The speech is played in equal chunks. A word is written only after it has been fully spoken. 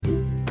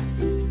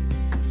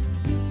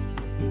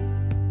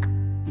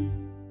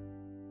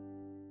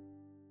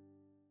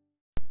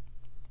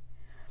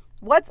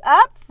What's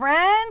up,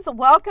 friends?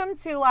 Welcome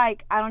to I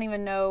don't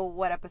even know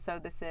what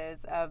episode this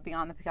is of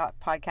Beyond the Cover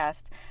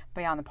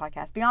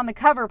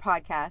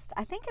podcast.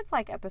 I think it's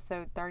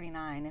episode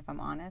 39 if I'm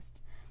honest,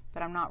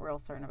 but I'm not real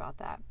certain about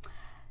that.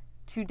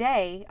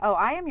 Today,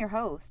 I am your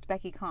host,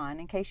 Becky Kahn,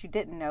 in case you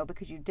didn't know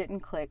because you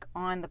didn't click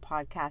on the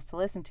podcast to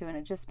listen to and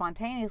it just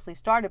spontaneously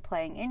started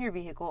playing in your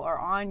vehicle or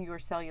on your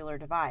cellular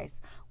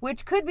device,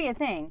 which could be a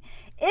thing.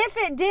 If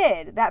it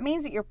did, that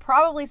means that you're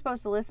probably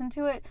supposed to listen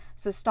to it,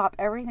 so stop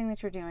everything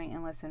that you're doing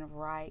and listen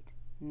right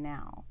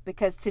now.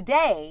 Because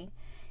today,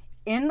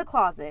 in the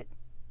closet,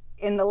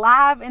 in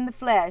the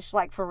flesh,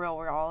 for real,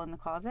 we're all in the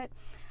closet,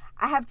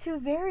 I have two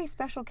very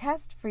special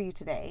guests for you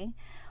today.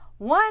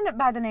 One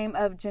by the name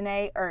of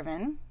Janae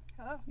Irvin.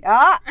 Hello. I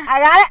got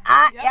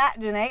it. Yep. Yeah,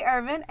 Janae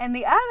Irvin. And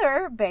the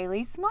other,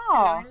 Bailey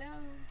Small. Hello.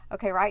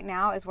 Okay, right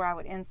now is where I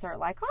would insert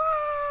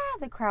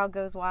the crowd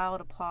goes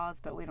wild, applause,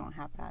 but we don't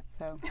have that.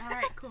 So All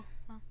right, cool.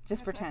 Well,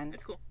 just pretend.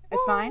 It's cool.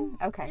 It's fine?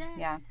 Okay,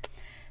 yeah.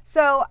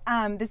 So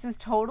this is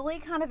totally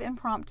kind of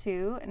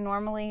impromptu.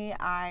 Normally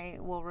I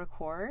will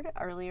record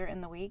earlier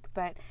in the week,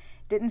 but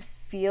didn't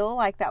feel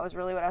like that was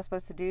really what I was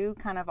supposed to do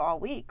kind of all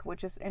week,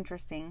 which is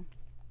interesting.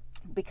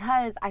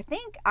 Because I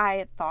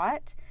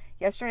thought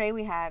yesterday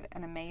we had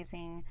an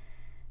amazing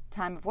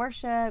time of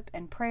worship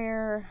and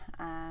prayer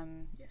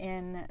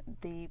in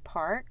the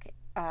park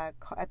at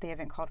the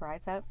event called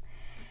Rise Up.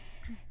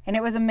 And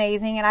it was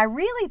amazing. And I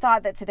really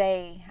thought that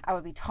today I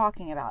would be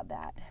talking about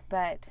that.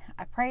 But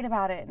I prayed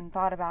about it and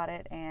thought about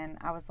it. And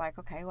I was like,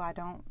 okay, well, I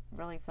don't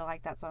really feel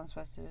like that's what I'm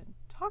supposed to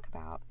talk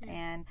about. Yeah.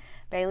 And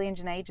Bailey and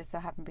Janae just so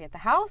happened to be at the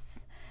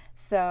house.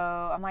 So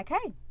I'm like,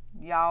 hey,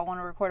 y'all want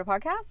to record a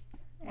podcast?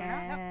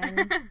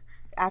 And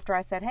after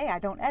I said, hey, I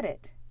don't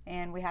edit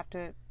and we have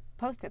to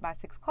post it by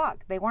 6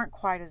 o'clock. They weren't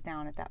quite as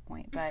down at that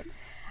point, but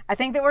I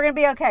think that we're going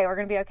to be okay. We're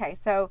going to be okay.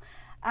 So,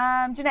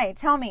 Janae,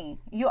 tell me,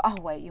 you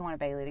want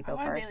Bailey to go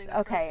first. Bailey to go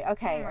okay.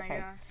 first. Okay.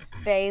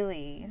 Gosh.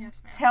 Bailey,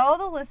 yes, ma'am. Tell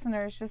the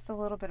listeners just a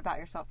little bit about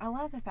yourself. I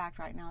love the fact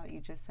right now that you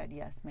just said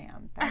yes,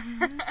 ma'am.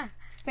 That's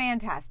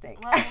fantastic.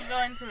 Well, we'll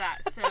go into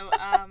that. So,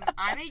 I'm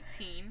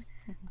 18.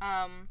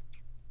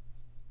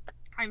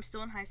 I'm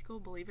still in high school,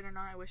 believe it or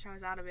not. I wish I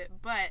was out of it,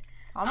 but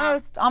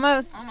almost so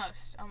close.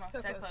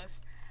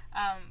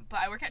 But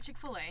I work at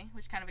Chick-fil-A,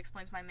 which kind of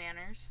explains my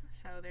manners.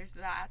 So there's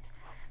that.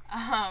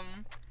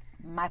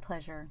 My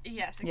pleasure.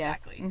 Yes,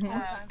 exactly. Yes.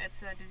 Mm-hmm.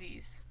 It's a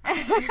disease.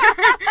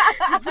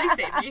 Please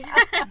save me.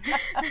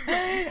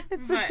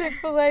 It's the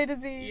Chick-fil-A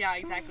disease. Yeah,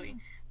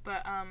 exactly.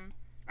 But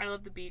I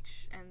love the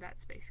beach, and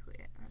that's basically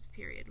it. That's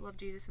period. Love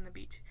Jesus and the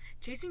beach.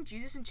 Chasing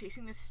Jesus and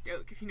chasing the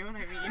Stoke, if you know what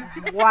I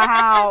mean.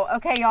 Wow.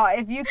 Okay, y'all,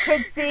 if you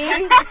could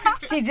see,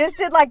 she just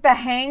did the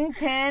hang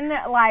 10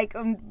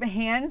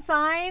 hand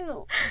sign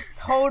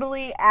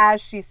totally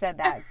as she said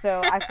that.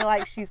 So I feel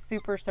like she's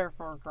super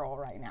surfer girl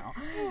right now.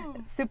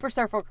 Super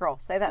surfer girl.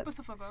 Say that.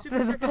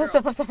 Super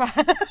surfer girl.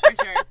 For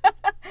sure.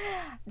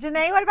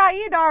 Janae, what about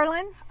you,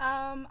 darling?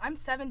 I'm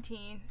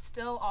 17,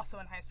 still also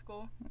in high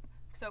school.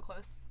 So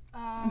close.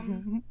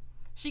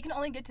 She can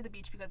only get to the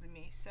beach because of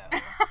me, so.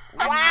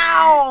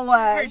 Wow!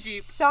 Her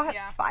Jeep. Shots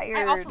fired.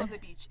 I also love the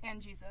beach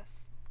and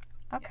Jesus.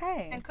 Okay.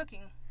 Yes. And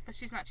cooking. But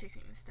she's not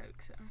chasing the Stoke,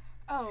 so.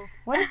 Oh.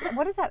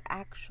 What does that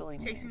actually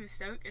mean? Chasing the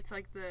Stoke? It's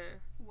like the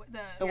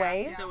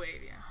wave? Yeah. The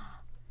wave, yeah.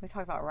 We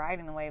talked about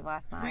riding the wave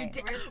last night.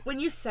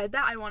 When you said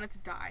that, I wanted to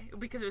die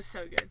because it was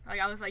so good.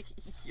 I was like,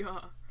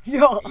 yeah.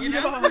 Yo. You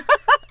know?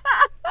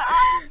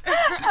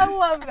 I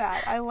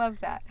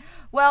love that.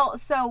 Well,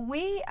 so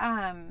we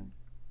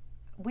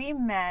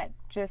met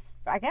just,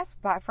 I guess,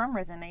 from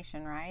Risen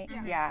Nation, right?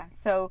 Yeah.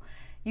 So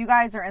you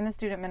guys are in the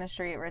student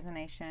ministry at Risen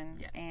Nation.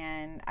 Yes.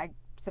 And I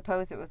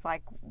suppose it was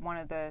one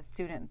of the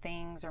student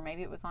things, or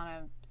maybe it was on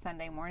a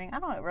Sunday morning. I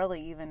don't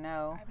really even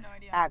know. I have no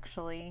idea.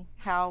 Actually,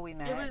 how we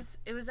met.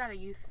 It was at a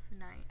youth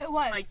night. It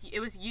was. It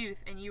was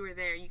youth, and you were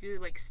there.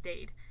 You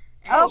stayed.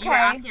 And okay. You were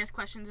asking us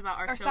questions about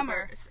our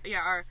summer. Yeah,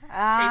 our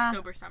safe,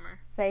 sober summer.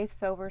 Safe,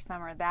 sober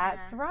summer.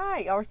 That's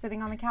right. Y'all were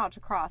sitting on the couch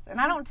across. And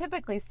I don't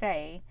typically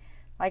stay.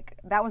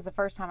 That was the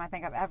first time I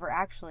think I've ever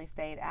actually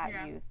stayed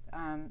at youth.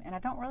 And I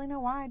don't really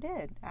know why I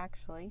did,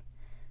 actually.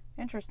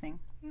 Interesting.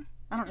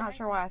 I'm not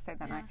sure why I stayed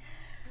that night.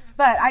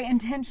 But I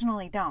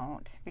intentionally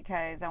don't,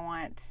 because I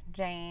want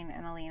Jane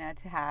and Alina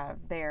to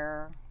have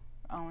their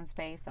own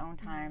space, own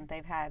time.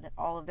 They've had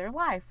all of their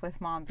life with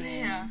mom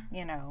being,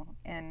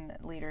 in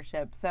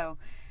leadership. So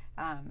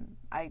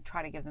I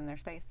try to give them their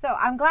space. So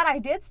I'm glad I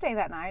did stay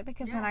that night,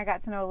 because then I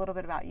got to know a little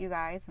bit about you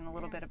guys and a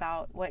little bit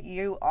about what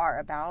you are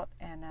about.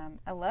 And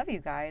I love you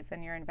guys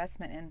and your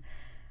investment in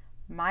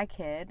my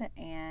kid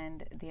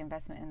and the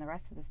investment in the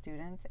rest of the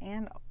students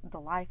and the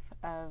life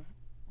of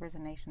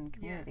Risen Nation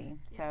community.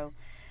 So,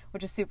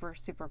 which is super,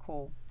 super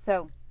cool.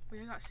 So we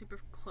got super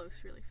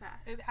close really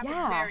fast. It happened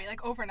very,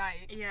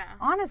 overnight. Yeah.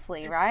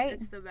 Honestly, right?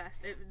 It's the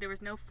best. There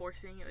was no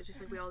forcing. It was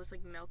just we all just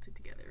melted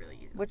together really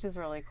easily. Which is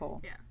really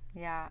cool. Yeah.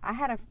 Yeah.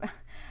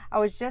 I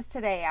was just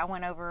today, I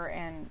went over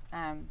and,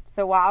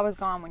 so while I was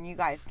gone when you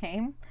guys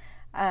came,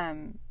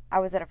 I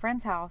was at a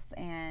friend's house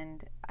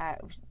and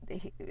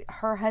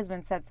her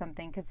husband said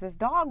something because this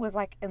dog was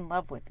like in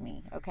love with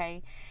me,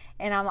 okay?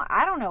 And I'm like,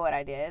 I don't know what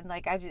I did.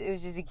 Like, it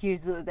was just the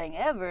cutest little thing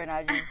ever, and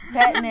I just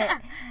petting it.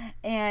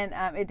 And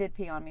it did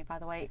pee on me, by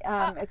the way.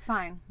 It's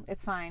fine.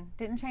 It's fine.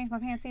 Didn't change my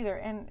pants either,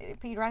 and it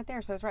peed right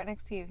there, so it's right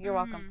next to you. You're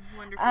welcome.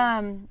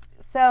 Wonderful.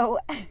 So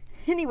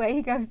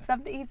anyway,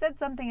 he said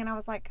something, and I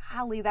was like,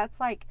 golly, that's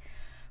like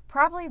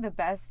probably the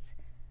best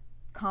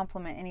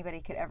compliment anybody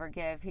could ever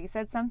give. He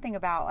said something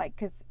about, like,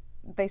 because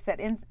they said,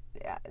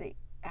 the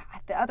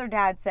other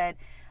dad said,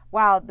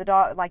 wow, the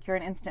dog, like, you're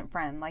an instant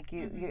friend. Like,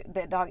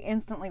 the dog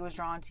instantly was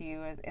drawn to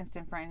you as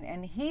instant friend.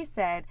 And he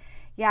said,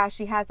 yeah,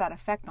 she has that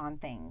effect on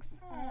things.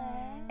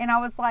 Aww. And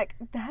I was like,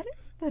 that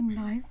is the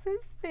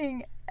nicest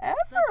thing ever.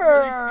 That's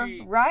really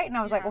sweet. Right? And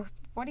I was like, Yeah. well,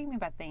 what do you mean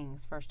by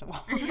things, first of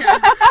all?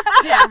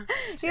 Yeah.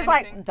 He's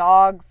like,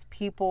 dogs,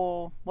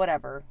 people,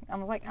 whatever. I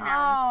was like,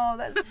 oh,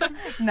 Nouns.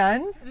 that's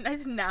nuns.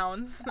 Nice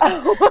nouns.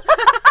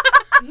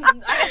 I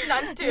guess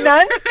nuns too.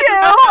 Nuns too.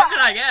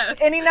 I guess.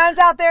 Any nuns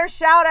out there,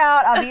 shout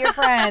out. I'll be your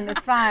friend.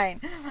 It's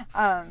fine.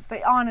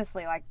 But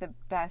honestly, like, the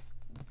best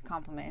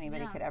compliment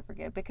anybody could ever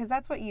give, because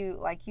that's what you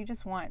like. You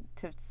just want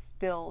to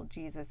spill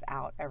Jesus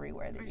out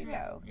everywhere that you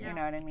go. Yeah. You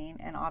know what I mean?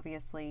 And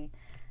obviously,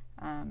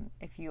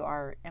 if you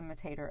are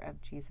imitator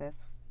of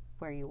Jesus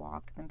where you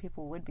walk, then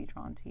people would be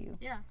drawn to you.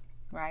 Yeah.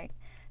 Right?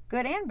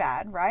 Good and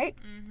bad, right?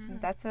 Mm-hmm.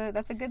 That's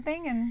a good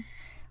thing. And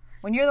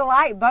when you're the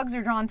light, bugs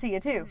are drawn to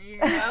you too.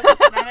 Yeah,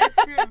 that is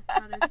true.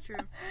 That is true.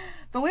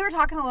 But we were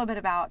talking a little bit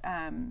about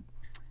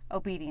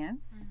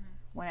obedience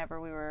whenever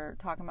we were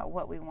talking about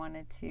what we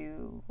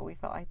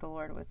felt like the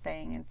Lord was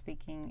saying and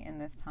speaking in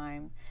this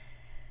time.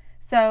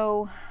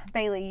 So,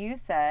 Bailey, you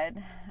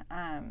said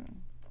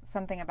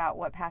something about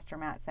what Pastor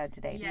Matt said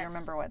today. Do you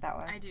remember what that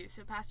was? I do.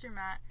 So Pastor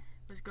Matt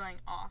was going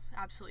off.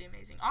 Absolutely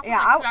amazing. Off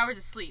Yeah, like 2 hours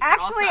of sleep. but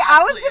Actually, also I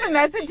was absolutely going to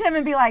message him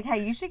and be like,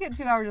 hey, you should get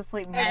 2 hours of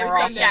sleep more Every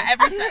often. Sunday. Yeah,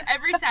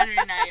 every Saturday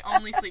night,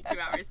 only sleep 2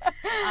 hours.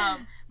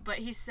 But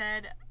he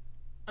said,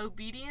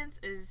 obedience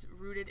is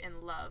rooted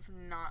in love,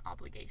 not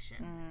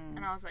obligation.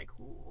 And I was like,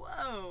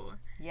 whoa.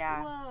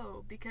 Yeah.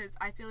 Whoa. Because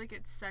I feel like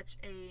it's such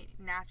a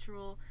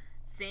natural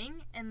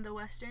thing in the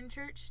Western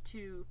church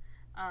to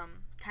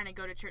kind of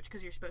go to church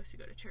because you're supposed to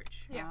go to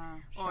church. Yeah.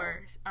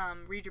 Or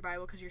read your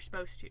Bible because you're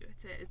supposed to.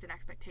 It's an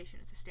expectation.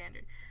 It's a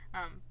standard.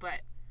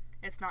 But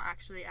it's not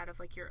actually out of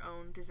like your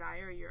own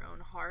desire or your own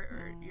heart,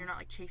 or you're not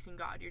like chasing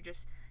God. You're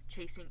just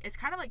chasing. It's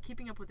kind of like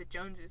keeping up with the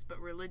Joneses, but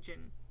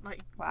religion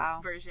like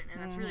version,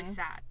 and that's really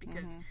sad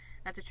because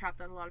that's a trap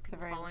that a lot of people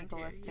fall into.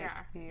 Yeah,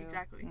 view.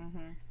 exactly.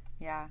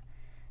 Yeah.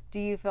 Do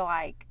you feel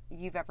like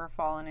you've ever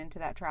fallen into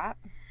that trap?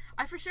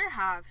 I for sure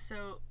have.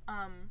 So,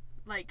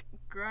 like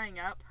growing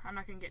up, I'm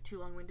not gonna get too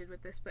long-winded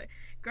with this, but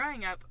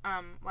growing up,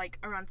 like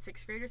around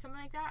 6th grade or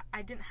something like that,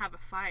 I didn't have a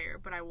fire,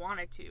 but I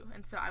wanted to,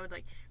 and so I would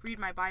like read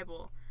my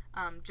Bible,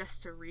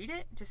 just to read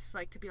it, just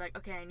like to be like,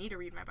 okay, I need to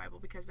read my Bible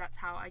because that's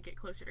how I get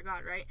closer to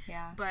God, right?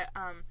 Yeah. But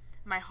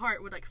my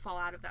heart would like fall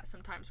out of that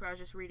sometimes, where I was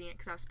just reading it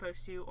because I was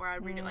supposed to, or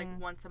I'd read it like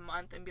once a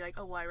month and be like,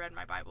 oh well, I read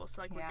my Bible,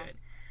 so like we're good.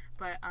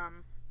 But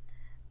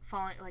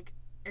falling, like,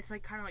 it's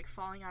like kind of like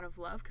falling out of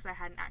love because I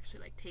hadn't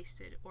actually like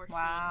tasted or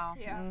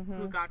seen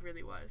who God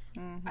really was.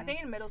 I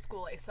think in middle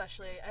school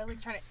especially, I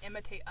like trying to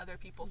imitate other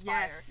people's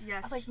Yes, fire.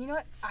 yes. I was like, you know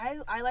what,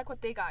 I like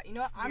what they got. You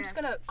know what, I'm just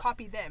gonna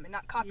copy them and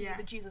not copy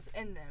the Jesus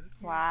in them.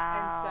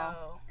 Wow. And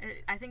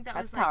so I think that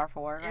that's was like,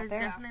 powerful word right it was there.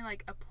 definitely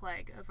like a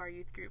plague of our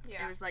youth group.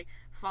 Yeah. It was like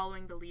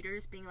following the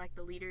leaders, being like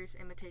the leaders,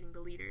 imitating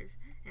the leaders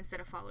instead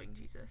of following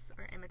Jesus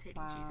or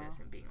imitating Jesus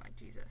and being like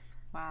Jesus.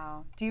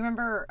 Wow. Do you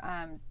remember?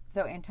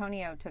 So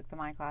Antonio took the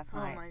mic last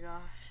night. Oh my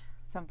gosh.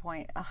 Some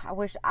point.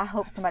 I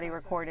hope somebody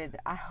recorded.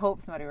 I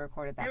hope somebody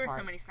recorded that There were part.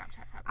 so many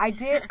Snapchats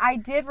happening. I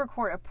did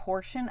record a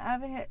portion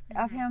of it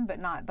of him, but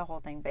not the whole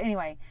thing. But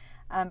anyway,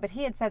 but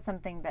he had said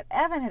something that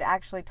Evan had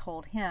actually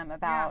told him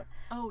about.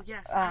 Yeah. Oh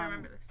yes, I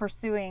remember this.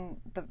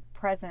 Pursuing the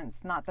presence,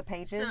 not the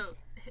pages. So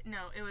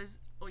no, it was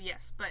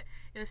yes, but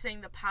it was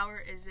saying the power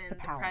is in the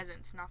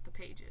presence, not the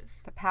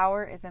pages. The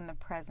power is in the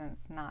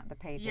presence, not the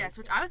pages. Yes,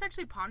 which I was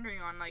actually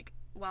pondering on like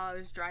while I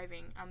was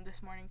driving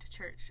this morning to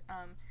church.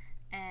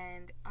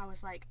 And I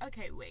was like,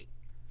 okay, wait.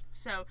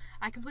 So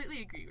I completely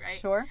agree, right?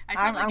 Sure.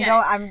 I totally get it.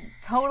 I'm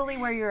totally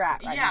where you're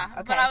at right now.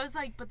 Okay. But I was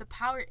like, but the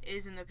power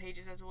is in the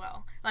pages as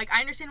well. Like,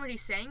 I understand what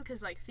he's saying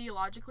because, like,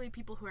 theologically,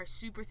 people who are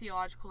super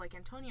theological, like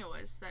Antonio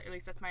was, that at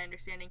least that's my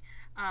understanding,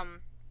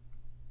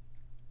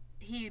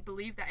 he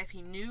believed that if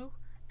he knew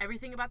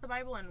everything about the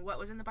Bible and what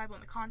was in the Bible in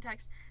the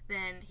context,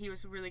 then he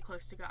was really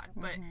close to God.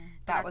 But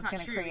that that's was not going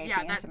to true. create Yeah,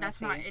 the intimacy.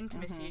 that's not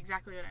intimacy.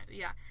 Exactly what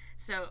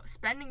So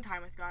spending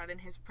time with God and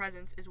his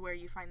presence is where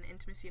you find the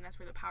intimacy, and that's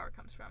where the power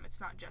comes from.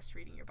 It's not just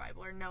reading your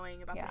Bible or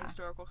knowing about the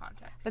historical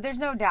context. But there's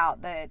no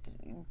doubt that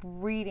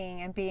reading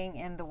and being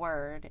in the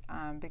Word,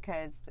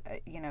 because,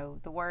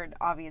 the Word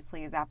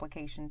obviously is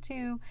application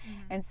too.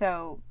 And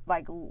so,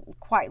 like,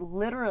 quite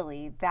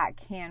literally, that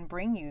can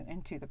bring you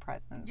into the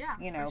presence, for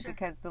sure.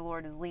 Because the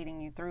Lord is leading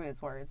you through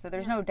his Word. So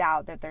there's no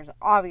doubt that there's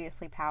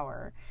obviously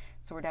power.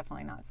 So we're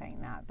definitely not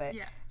saying that. But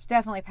there's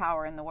definitely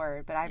power in the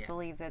Word. But I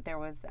believe that there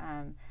was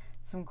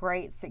some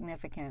great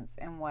significance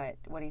in what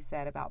he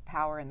said about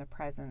power in the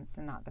presence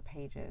and not the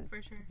pages.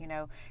 For sure. You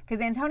know,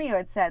 because Antonio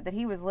had said that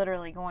he was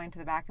literally going to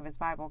the back of his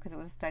Bible, because it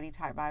was a study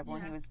type Bible,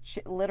 and he was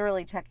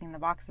literally checking the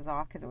boxes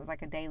off, because it was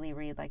like a daily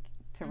read, like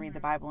to read the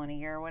Bible in a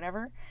year or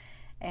whatever.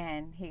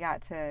 And he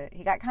got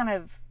kind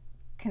of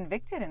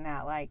convicted in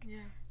that, like,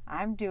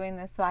 I'm doing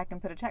this so I can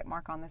put a check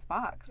mark on this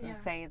box and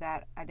say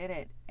that I did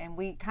it. And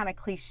we kind of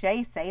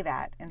cliche say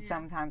that, and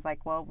sometimes,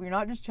 like, well, you're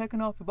not just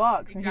checking off the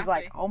box. And he's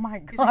like, oh my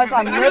gosh,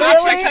 I'm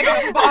literally checking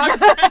off the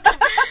box.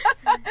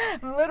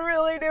 I'm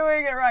literally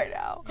doing it right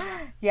now.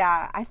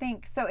 Yeah, I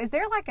think so. Is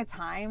there like a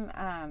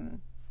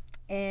time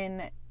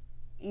in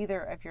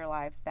either of your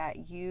lives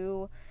that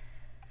you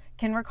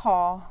can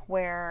recall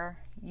where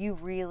you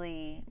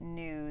really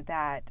knew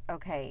that,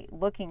 okay,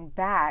 looking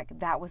back,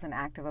 that was an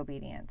act of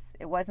obedience?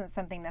 It wasn't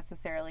something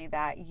necessarily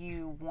that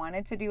you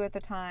wanted to do at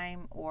the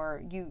time,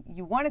 or you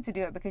wanted to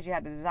do it because you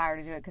had the desire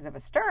to do it because of a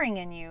stirring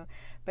in you,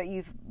 but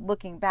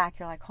looking back,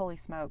 you're like, holy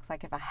smokes,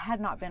 like if I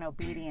had not been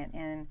obedient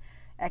in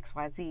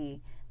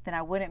XYZ, then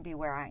I wouldn't be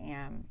where I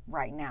am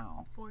right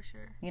now. For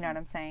sure. You know what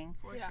I'm saying?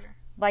 For sure.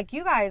 Like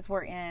you guys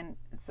were in,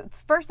 so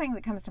the first thing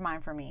that comes to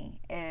mind for me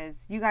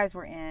is you guys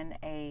were in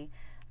a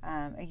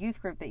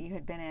youth group that you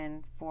had been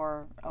in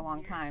for a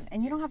long time.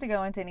 And you don't have to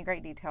go into any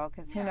great detail,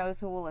 because who knows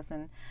who will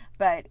listen.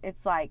 But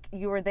it's like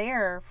you were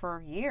there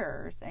for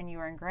years, and you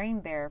were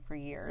ingrained there for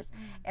years.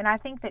 And I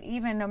think that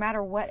even no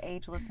matter what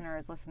age listener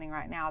is listening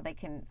right now, they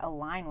can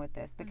align with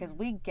this, because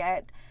we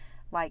get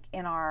like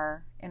in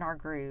our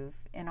groove,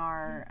 in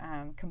our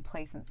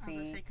complacency. I was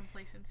gonna say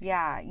complacency.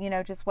 Yeah, you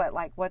know, just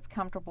what's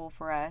comfortable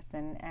for us,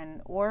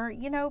 and or,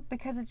 you know,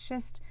 because it's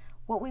just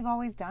what we've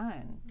always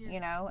done, you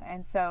know.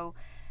 And so,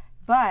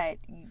 but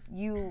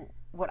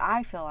what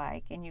I feel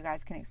like, and you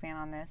guys can expand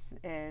on this,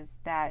 is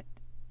that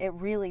it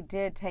really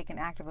did take an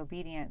act of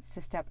obedience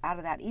to step out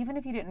of that, even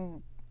if you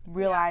didn't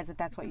realize that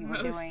that's what you were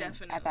doing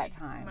at that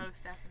time.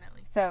 Most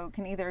definitely. So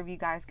can either of you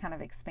guys kind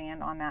of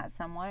expand on that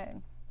somewhat?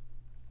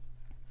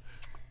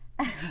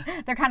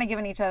 They're kind of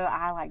giving each other the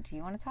eye, like, do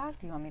you want to talk?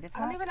 Do you want me to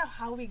talk? I don't even know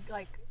how we,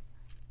 like,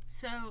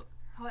 so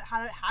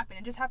how it happened.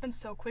 It just happened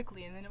so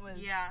quickly, and then it was...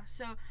 Yeah,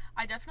 so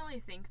I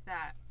definitely think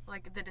that,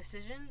 like, the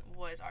decision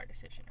was our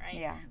decision, right?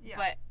 Yeah.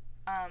 But,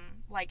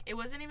 like, it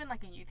wasn't even,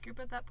 like, a youth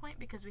group at that point,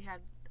 because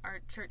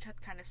our church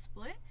had kind of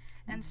split,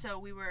 and so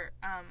we weren't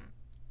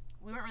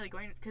really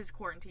going, because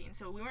quarantine,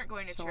 so we weren't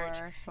going to church.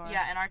 Sure.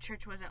 Yeah, and our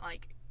church wasn't,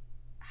 like,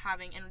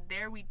 and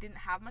there we didn't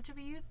have much of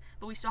a youth,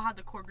 but we still had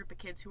the core group of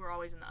kids who were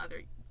always in the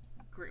other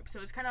group. So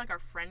it was kind of like our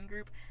friend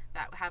group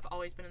that have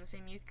always been in the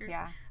same youth group.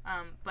 Yeah.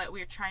 But we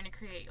were trying to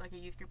create like a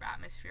youth group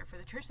atmosphere for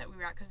the church that we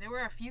were at, because there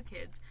were a few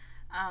kids.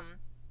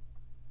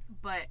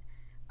 But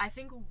I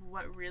think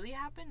what really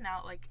happened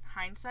now, like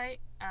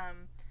hindsight,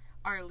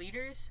 our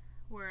leaders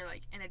were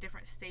like in a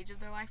different stage of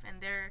their life, and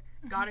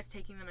God is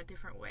taking them a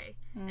different way.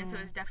 And so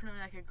it's definitely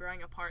like a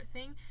growing apart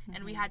thing,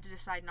 and we had to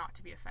decide not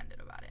to be offended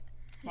about it.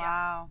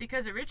 Wow.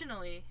 Because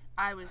originally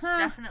I was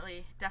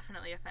definitely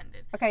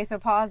offended. Okay, so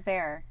pause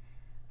there.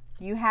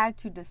 You had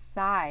to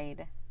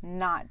decide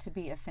not to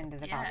be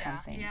offended about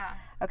something. Yeah.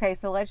 Okay,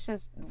 so let's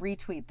just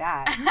retweet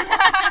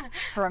that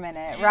for a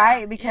minute,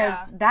 right? Because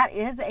that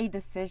is a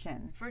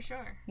decision. For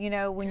sure. You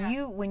know,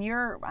 when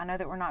you're, I know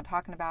that we're not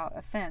talking about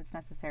offense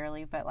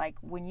necessarily, but like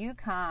when you're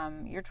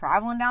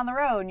traveling down the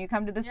road and you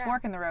come to this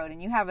fork in the road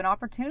and you have an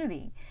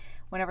opportunity,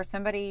 whenever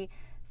somebody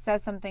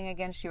says something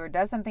against you or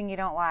does something you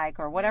don't like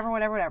or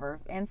whatever,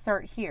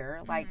 insert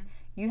here, like,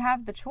 you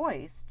have the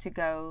choice to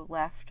go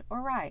left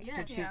or right,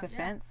 to choose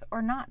offense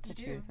or not to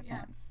choose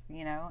offense,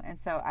 you know? And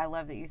so I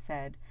love that you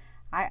said,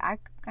 I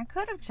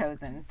could have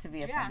chosen to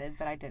be offended,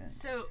 but I didn't.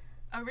 So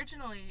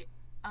originally,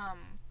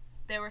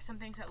 there were some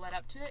things that led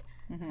up to it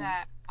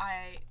that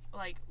I,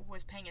 like,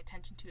 was paying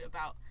attention to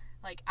about,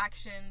 like,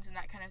 actions and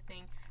that kind of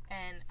thing.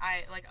 And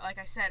I, like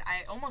I said,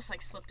 I almost,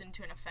 like, slipped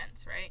into an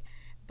offense, right?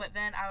 But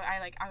then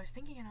I was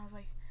thinking, and I was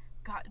like,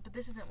 God, but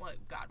this isn't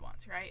what God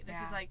wants, right?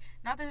 This is like,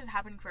 not that this is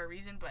happening for a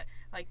reason, but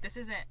like this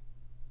isn't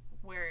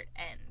where it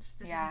ends.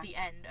 This isn't the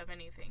end of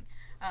anything.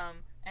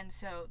 And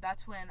so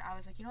that's when I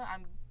was like, you know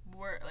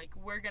what,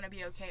 we're gonna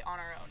be okay on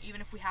our own, even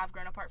if we have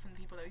grown apart from the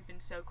people that we've been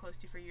so close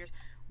to for years.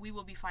 We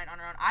will be fine on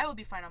our own. I will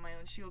be fine on my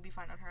own. She will be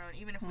fine on her own,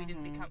 even if we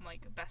didn't become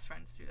like best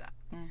friends through that.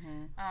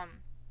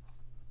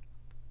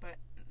 But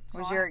so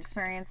was your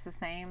experience the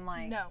same?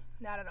 Like, no,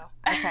 not at all.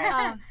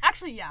 Okay.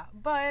 Actually, yeah,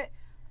 but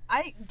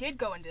I did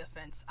go into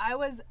offense. I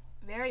was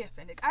very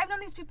offended. I've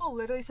known these people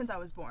literally since I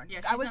was born.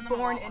 Yeah, I was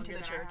born into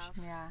the church.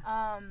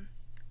 Yeah.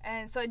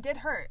 And so it did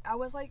hurt. I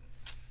was like,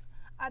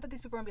 I thought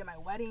these people were gonna be at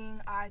my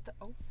wedding.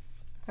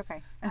 It's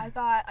okay. I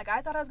thought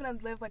I was gonna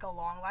live like a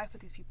long life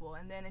with these people,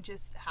 and then it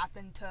just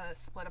happened to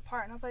split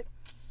apart. And I was like,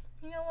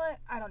 you know what?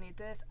 I don't need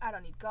this. I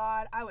don't need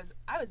God. I was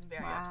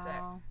very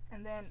upset.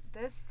 And then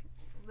this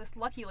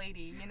lucky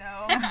lady, you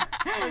know,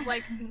 was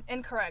like,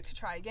 incorrect, to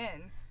try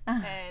again.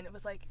 And it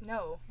was like,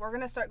 no, we're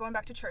going to start going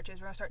back to churches.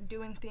 We're going to start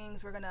doing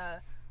things. We're going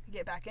to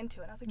get back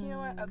into it. And I was like, you know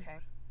what? Okay,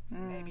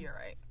 maybe you're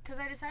right. Because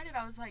I decided,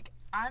 I was like,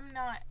 I'm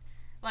not,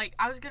 like,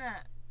 I was going to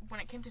when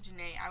it came to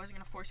Janae, I wasn't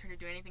going to force her to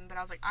do anything, but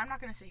I was like, I'm not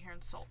going to sit here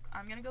and sulk.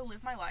 I'm going to go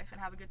live my life and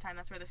have a good time.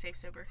 That's where the Safe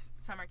Sober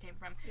Summer came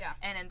from. Yeah.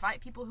 And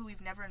invite people who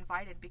we've never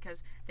invited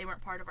because they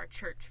weren't part of our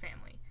church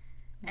family.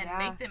 And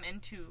make them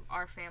into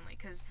our family.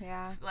 Because,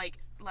 like,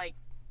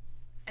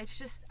 it's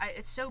just,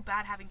 it's so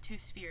bad having two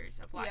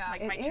spheres of life.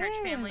 Like, my church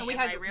family and my real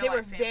life family. They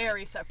were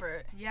very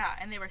separate. Yeah,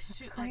 and they were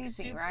super,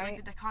 right? Like,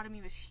 the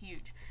dichotomy was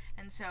huge.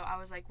 And so I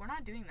was like, we're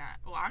not doing that.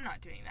 Well, I'm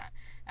not doing that.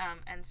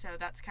 And so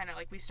that's kind of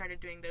like we started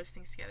doing those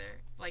things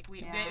together. Like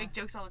we make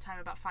jokes all the time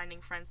about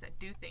finding friends that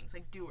do things,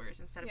 like doers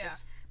instead of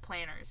just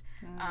planners.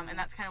 And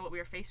that's kind of what we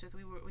were faced with.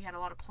 We had a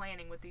lot of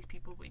planning with these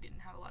people, but we didn't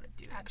have a lot of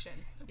doing. Action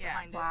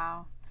behind it.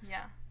 Wow.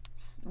 Yeah.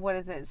 What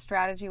is it?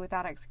 Strategy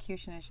without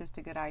execution is just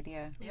a good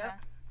idea. Yeah.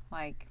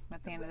 Like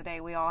at the end of the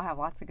day, we all have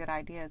lots of good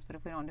ideas, but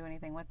if we don't do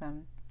anything with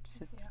them,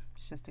 it's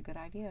just a good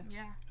idea.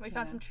 Yeah. We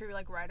found some true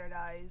like ride or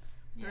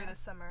dies through the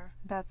summer.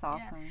 That's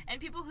awesome. Yeah.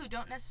 And people who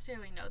don't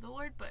necessarily know the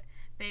Lord, but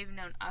they've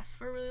known us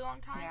for a really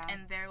long time,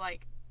 and they're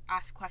like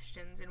ask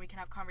questions, and we can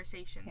have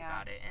conversations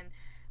about it, and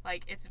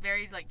like it's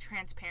very like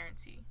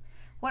transparency.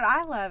 What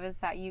I love is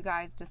that you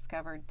guys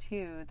discovered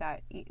too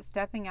that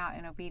stepping out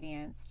in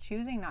obedience,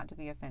 choosing not to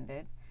be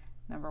offended,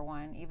 number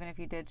one, even if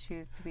you did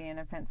choose to be an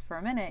offense for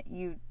a minute,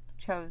 you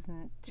chose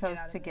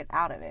to get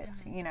out of it,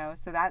 you know,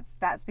 so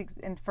that speaks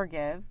and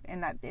forgive,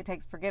 and that it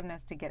takes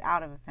forgiveness to get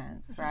out of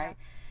offense, right?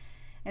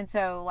 And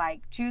so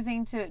like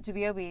choosing to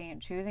be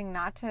obedient, choosing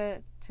not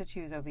to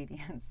choose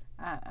obedience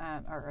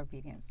or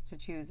obedience to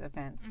choose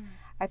offense.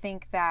 I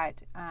think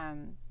that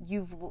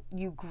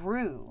you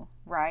grew,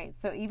 right?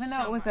 So even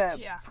though it was a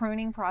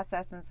pruning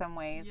process in some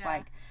ways,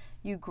 like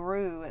you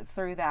grew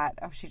through that.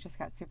 Oh, she just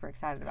got super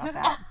excited about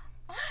that.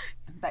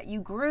 But you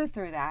grew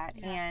through that,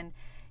 and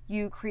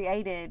you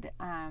created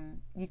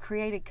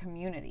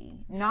community,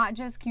 not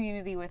just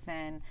community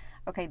within,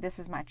 okay, this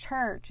is my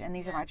church and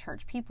these are my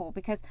church people,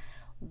 because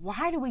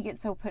why do we get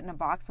so put in a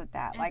box with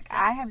that? Like,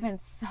 I have been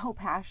so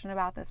passionate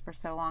about this for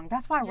so long.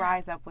 That's why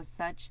Rise Up was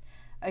such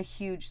a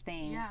huge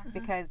thing,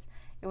 because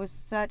it was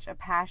such a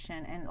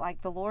passion, and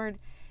like the Lord,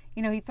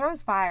 you know, he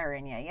throws fire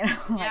in you, you know,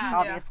 like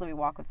obviously we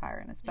walk with fire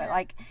in us, but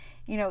like,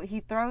 you know, he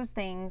throws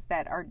things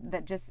that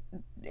just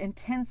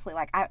intensely,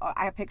 like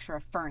I picture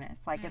a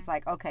furnace, like it's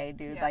like, okay,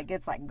 dude, like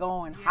it's like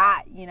going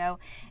hot, you know,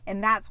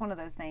 and that's one of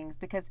those things,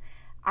 because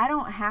I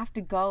don't have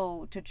to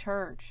go to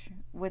church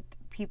with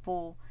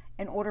people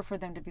in order for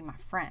them to be my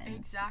friends.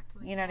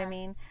 Exactly. You know what I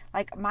mean?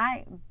 Like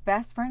my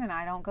best friend and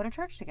I don't go to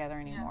church together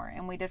anymore,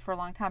 and we did for a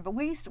long time, but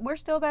we're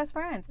still best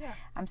friends. Yeah.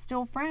 I'm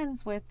still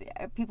friends with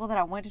people that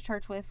I went to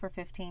church with for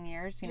 15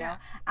 years, you know.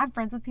 I'm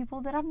friends with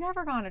people that I've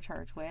never gone to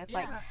church with.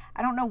 Like,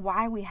 I don't know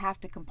why we have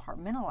to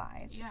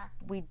compartmentalize. Yeah.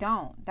 We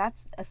don't.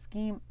 That's a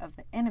scheme of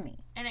the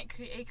enemy. And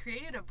it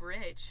created a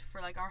bridge for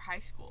like our high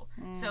school.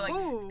 So like,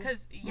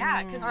 because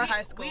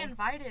we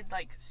invited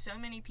like so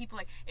many people.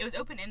 Like it was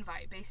open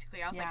invite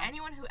basically. I was like,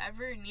 anyone who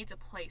ever needs a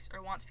place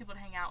or wants people to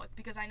hang out with,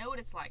 because I know what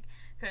it's like.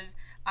 Because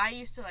I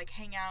used to like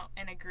hang out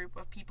in a group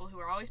of people who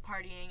were always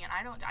partying, and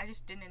I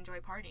just didn't enjoy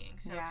partying.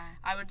 So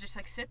I would just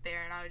like sit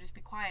there and I would just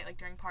be quiet like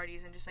during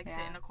parties and just like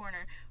sit in a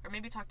corner, or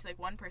maybe talk to like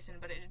one person,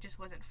 but it just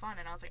wasn't fun.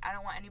 And I was like, I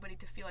don't want anybody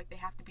to feel like they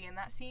have to be in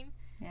that scene.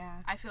 Yeah.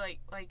 I feel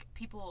like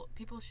people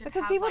should,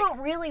 because people like, don't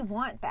really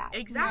want that.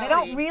 Exactly. They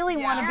don't really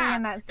want to be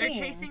in that scene.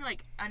 They're chasing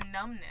like a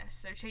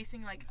numbness. They're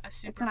chasing like a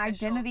superficial. It's an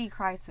identity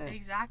crisis.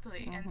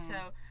 Exactly. And so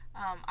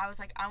I was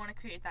like, I want to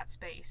create that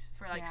space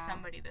for like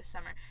somebody this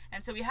summer.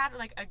 And so we had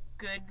like a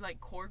good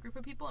like core group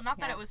of people. Not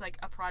that it was like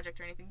a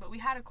project or anything, but we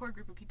had a core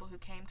group of people who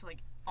came to like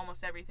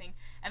almost everything.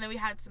 And then we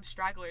had some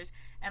stragglers,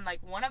 and like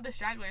one of the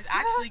stragglers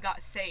actually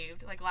got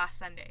saved like last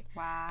Sunday.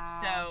 Wow.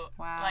 So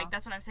like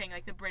that's what I'm saying,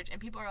 like the bridge.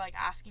 And people are like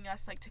asking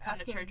us like to come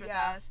to church with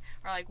us,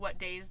 or like what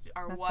days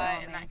are that's what,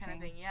 and that kind of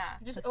thing. Yeah.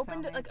 Just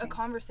opened like a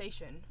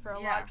conversation for a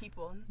lot of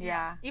people.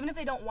 Yeah. Even if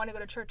they don't want to go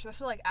to church, they're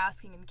still like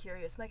asking and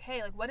curious. Like,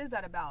 hey, like what is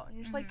that about? And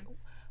you're just like,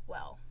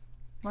 well,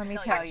 let me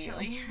tell you.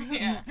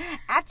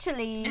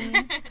 Actually,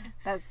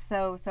 that's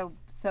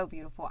so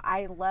beautiful.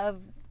 I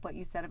love what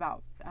you said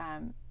about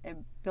it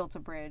built a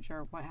bridge,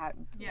 or what have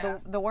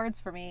the words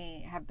for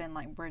me have been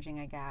like bridging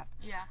a gap.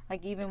 Yeah.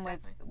 Like even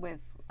with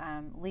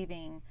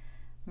leaving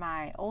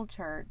my old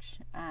church,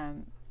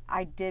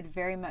 I did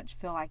very much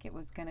feel like it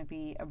was going to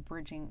be a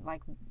bridging,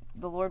 like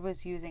the Lord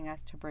was using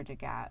us to bridge a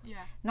gap. Yeah.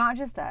 Not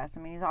just us.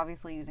 I mean, he's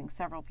obviously using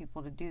several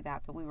people to do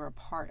that, but we were a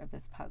part of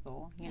this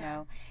puzzle, you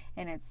know,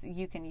 and it's,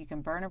 you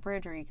can burn a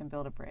bridge or you can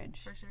build a bridge,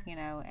 for sure. You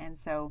know? And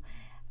so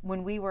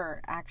when we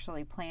were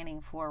actually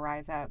planning for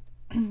Rise Up,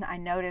 I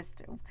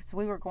noticed, because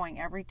we were going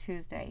every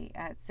Tuesday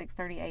at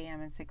 6:30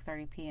 a.m. and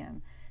 6:30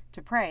 p.m.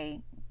 to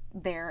pray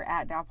there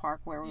at Dow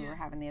Park where we were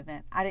having the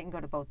event. I didn't go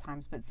to both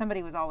times, but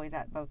somebody was always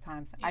at both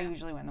times. I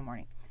usually went in the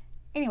morning.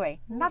 Anyway,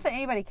 not that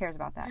anybody cares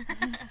about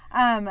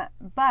that.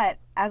 But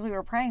as we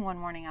were praying one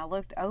morning, I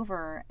looked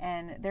over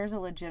and there's a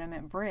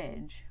legitimate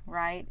bridge,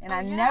 right? And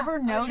I never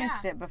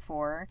noticed it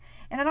before.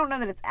 And I don't know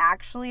that it's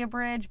actually a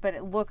bridge, but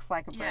it looks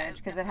like a bridge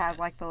because it has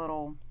like the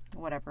little,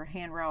 whatever,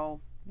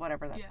 handrail,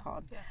 whatever that's Yeah.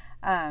 called.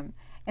 Yeah.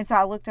 And so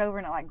I looked over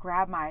and it like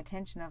grabbed my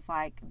attention of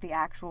like the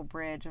actual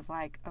bridge of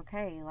like,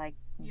 okay, like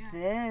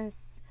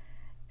this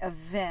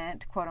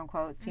event, quote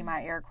unquote, see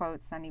my air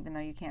quotes, and even though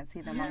you can't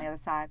see them on the other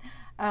side,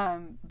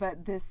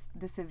 but this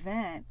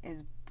event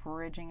is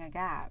bridging a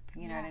gap,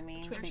 you know what I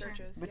mean? Between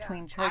churches.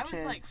 Between I churches.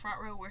 was like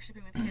front row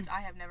worshiping with kids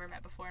I have never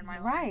met before in my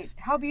life. Right.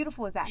 How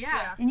beautiful is that?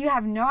 Yeah. And you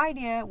have no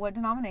idea what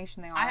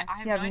denomination they are. I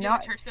have no idea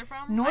what church they're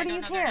from. Nor I do don't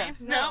you know care. their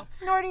names. No.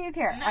 Nor do you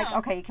care. No. Like,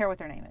 okay, you care what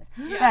their name is.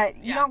 Yeah. But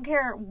you Yeah. don't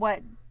care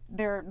what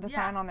the Yeah.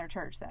 sign on their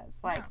church says.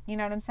 Like, No. you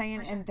know what I'm saying?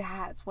 For sure. And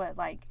that's what,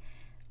 like,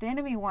 the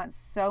enemy wants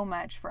so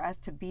much for us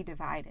to be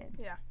divided.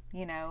 Yeah.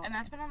 You know? And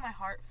that's been on my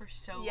heart for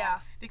so long. Yeah.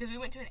 Because we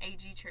went to an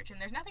AG church,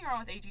 and there's nothing wrong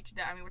with AG.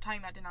 I mean, we're talking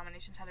about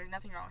denominations, how there's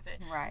nothing wrong with it.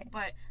 Right.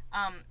 But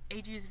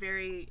AG is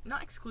very,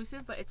 not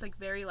exclusive, but it's like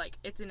very, like,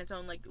 it's in its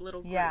own, like,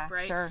 little group, Yeah,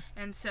 right? sure.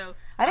 And so.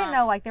 I didn't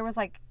know, like, there was,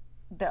 like,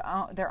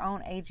 their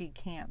own AG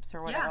camps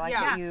or whatever. Yeah, like,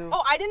 Yeah. you.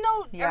 Oh, I didn't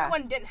know Yeah.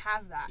 everyone didn't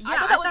have that. Yeah, I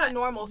thought that was a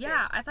normal thing.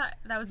 Yeah, I thought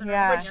that was a Yeah,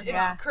 normal Which thing. is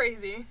yeah.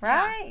 crazy.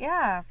 Right?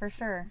 Yeah, for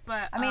sure.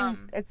 But, I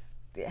mean, it's,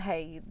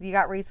 hey, you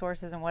got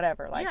resources and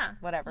whatever. Like, Yeah,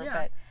 whatever. yeah.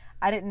 But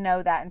I didn't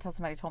know that until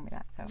somebody told me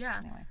that. So, Yeah.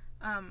 anyway.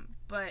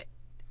 But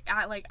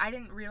I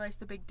didn't realize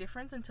the big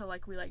difference until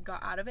like we like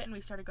got out of it and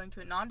we started going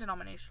to a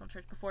non-denominational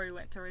church before we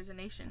went to Risen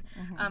Nation.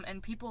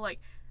 And people like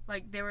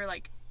they were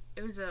like,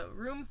 it was a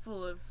room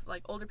full of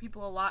like older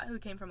people a lot who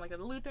came from like a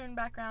Lutheran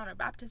background or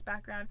Baptist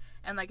background,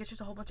 and like it's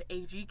just a whole bunch of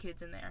AG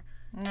kids in there.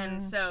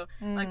 And so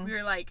like we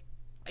were like,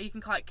 you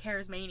can call it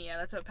charismania.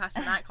 That's what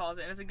Pastor Matt calls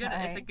it. And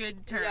it's a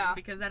good term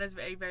because that is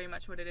very, very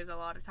much what it is a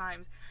lot of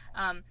times.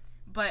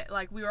 But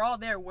like we were all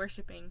there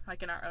worshiping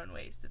like in our own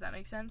ways. Does that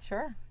make sense?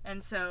 Sure.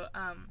 And so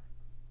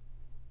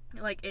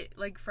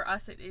like for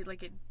us it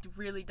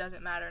really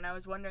doesn't matter. And I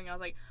was wondering, I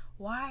was like,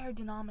 why are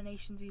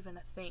denominations even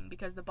a thing?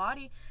 Because the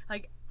body,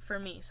 like for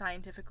me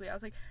scientifically, I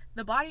was like,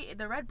 the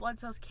red blood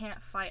cells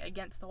can't fight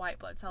against the white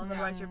blood cells,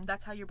 otherwise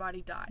that's how your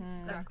body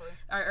dies. Exactly.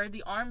 Or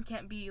the arm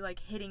can't be like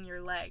hitting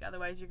your leg,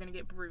 otherwise you're gonna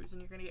get bruised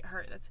and you're gonna get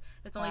hurt.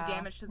 That's only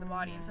damage to the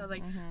body. And so I was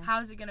like,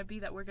 how is it gonna be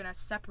that we're gonna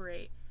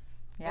separate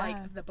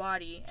like the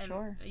body and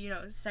you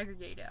know,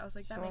 segregate it? I was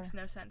like, that makes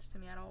no sense to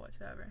me at all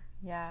whatsoever.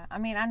 Yeah, I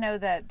mean, I know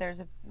that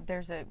there's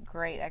a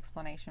great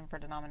explanation for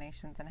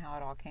denominations and how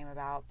it all came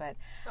about, but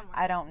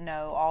I don't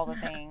know all the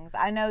things.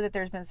 I know that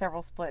there's been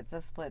several splits,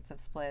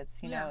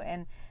 you know,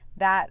 and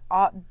that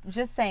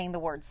just saying the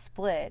word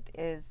split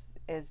is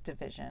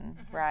division,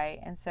 right?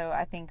 And so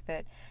I think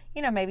that,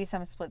 you know, maybe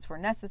some splits were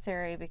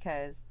necessary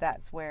because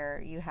that's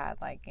where you had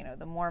like, you know,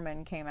 the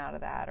Mormon came out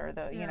of that, or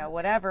the, you know,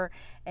 whatever.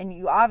 And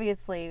you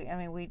obviously, I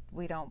mean,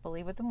 we don't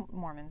believe what the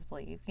Mormons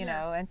believe, you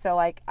know? And so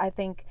like, I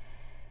think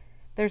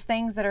there's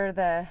things that are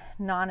the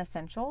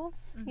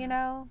non-essentials, you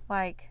know,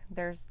 like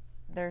there's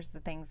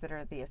the things that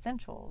are the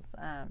essentials.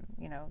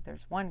 You know,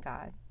 there's one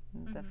God,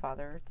 the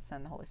Father, the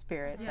Son, the Holy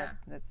Spirit.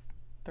 That's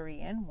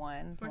 3 in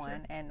 1,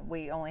 and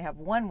we only have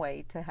one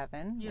way to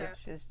heaven,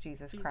 which is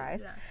Jesus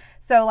Christ.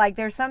 So like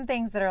there's some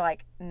things that are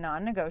like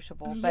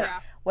non-negotiable, but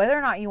whether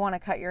or not you want to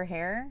cut your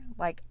hair,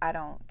 like I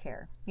don't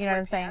care. You know what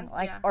I'm saying?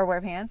 Like or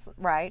wear pants,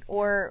 right?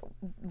 Or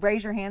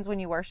raise your hands when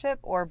you worship,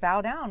 or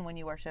bow down when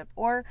you worship,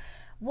 or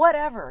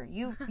whatever.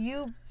 You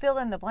fill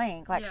in the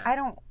blank. Like I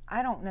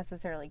don't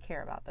necessarily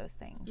care about those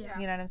things.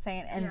 You know what I'm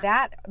saying? And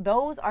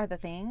those are the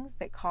things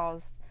that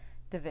cause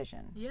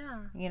division.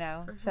 Yeah. You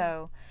know?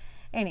 So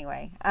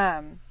anyway,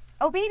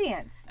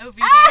 obedience. So,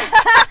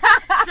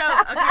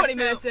 okay, 20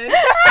 minutes in.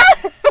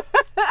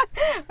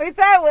 We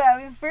said,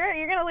 well, Spirit,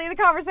 you're going to lead the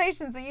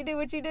conversation, so you do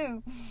what you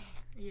do.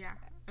 Yeah,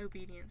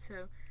 obedience.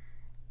 So,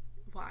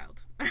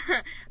 wild.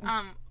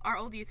 Our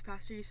old youth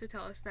pastor used to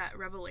tell us that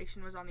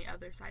revelation was on the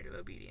other side of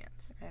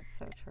obedience. That's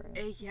so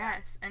true.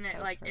 Yes, and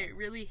so it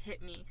really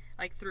hit me,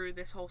 like, through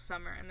this whole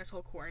summer and this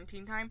whole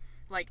quarantine time.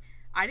 Like,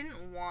 I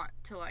didn't want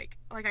to, like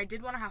I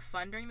did want to have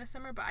fun during the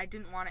summer, but I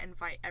didn't want to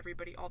invite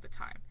everybody all the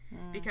time.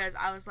 Because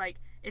I was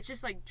like, it's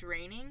just, like,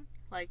 draining,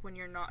 like, when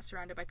you're not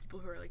surrounded by people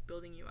who are, like,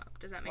 building you up.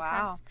 Does that make sense?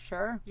 Wow,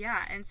 sure.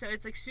 Yeah, and so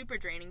it's, like, super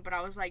draining, but I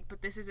was like,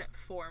 but this isn't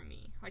for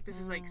me. Like, this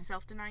is, like,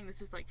 self-denying.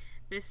 This is, like,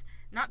 this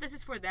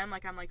is for them,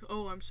 like, I'm like,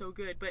 oh, I'm so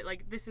good, but,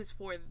 like, this is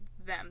for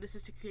them. This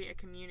is to create a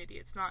community.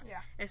 It's not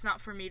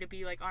for me to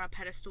be, like, on a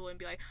pedestal and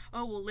be like,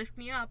 oh, well, lift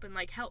me up and,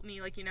 like, help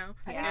me, like, you know.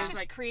 I think it's just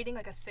like creating,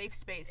 like, a safe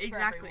space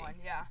for everyone.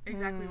 Yeah.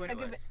 Exactly what it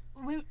was.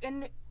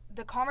 In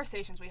the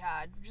conversations we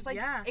had, just like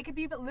it could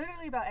be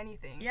literally about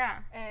anything. Yeah.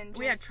 And just,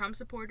 we had Trump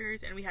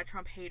supporters and we had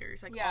Trump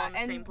haters, like all in the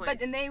same place.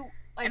 But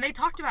and they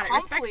talked about it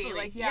respectfully.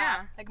 Like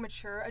like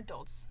mature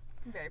adults.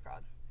 I'm very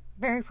proud.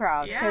 Very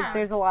proud, because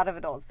there's a lot of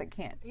adults that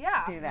can't do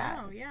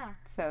that. No,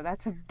 So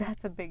that's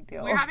a big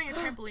deal. We're having a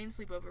trampoline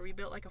sleepover. We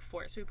built like a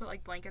fort, so we put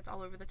like blankets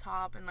all over the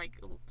top and like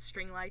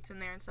string lights in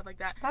there and stuff like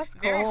that. That's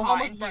cool. Very hot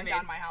Almost and burned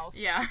humid. down my house.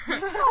 Yeah.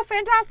 Oh,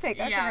 fantastic.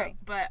 Okay, great.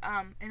 But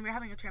and we're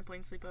having a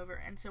trampoline sleepover,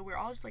 and so we're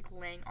all just like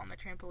laying on the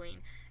trampoline,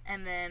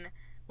 and then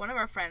one of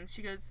our friends,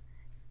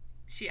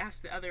 she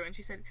asked the other one,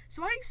 she said,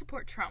 so why do you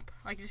support Trump?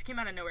 Like, it just came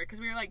out of nowhere, because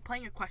we were like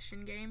playing a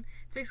question game.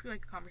 It's basically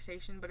like a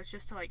conversation, but it's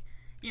just to like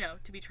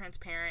to be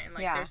transparent and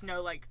like Yeah. there's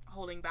no like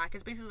holding back.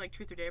 It's basically like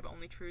truth or dare, but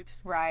only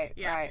truths. Right.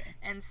 Yeah. Right.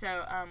 And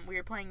so we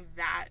were playing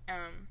that.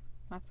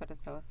 My foot is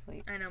so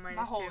asleep. I know mine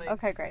My is whole too.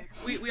 leg's Okay, great.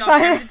 We all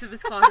crammed into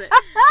this closet,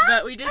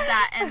 but we did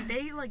that, and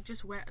they like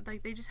just went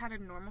like they just had a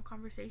normal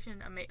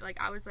conversation. Like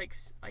I was like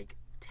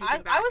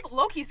taken back. I was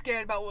low-key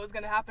scared about what was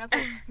going to happen. I was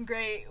like,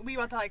 great, we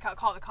about to like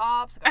call the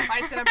cops, like a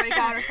fight's going to break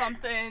out or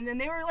something. And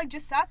they were like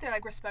just sat there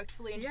like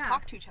respectfully and just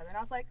talked to each other. And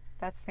I was like,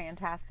 That's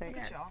fantastic.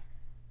 look at y'all.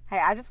 Hey,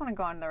 I just want to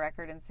go on the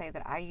record and say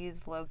that I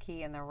used low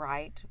key in the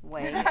right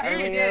way You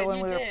earlier did, when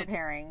you we were did.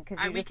 preparing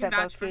because you We just can said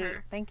vouch those for feet.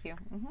 her. Thank you.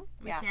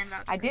 We Yeah, can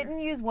vouch I for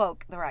didn't use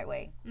woke the right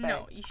way. But,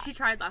 No, she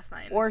tried last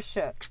night. or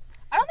shook.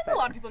 I don't think a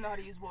lot of people know how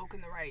to use woke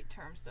in the right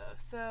terms though.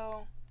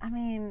 So I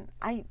mean,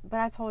 but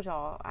I told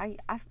y'all, I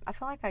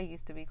feel like I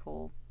used to be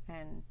cool,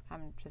 and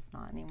I'm just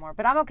not anymore.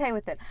 But I'm okay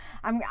with it.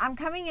 I'm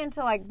coming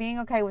into like being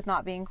okay with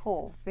not being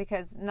cool,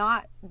 because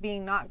not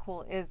being not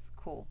cool is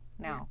cool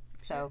now.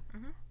 So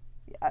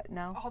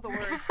no. all the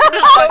words. There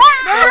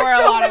were a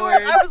so lot many of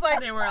words. I was like,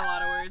 there were a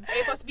lot of words.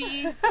 A plus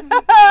B, B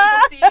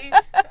equals C.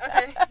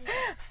 Okay.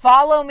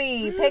 Follow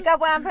me. Pick up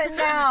what I'm putting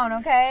down,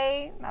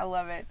 okay? I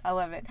love it. I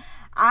love it.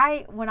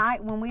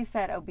 When we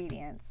said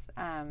obedience,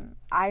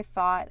 I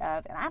thought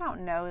of, and I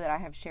don't know that I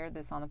have shared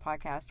this on the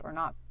podcast or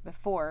not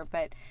before,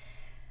 but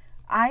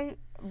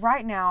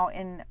right now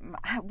in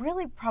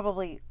really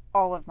probably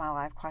all of my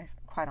life,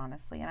 quite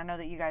honestly, and I know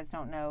that you guys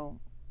don't know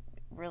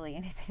really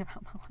anything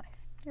about my life.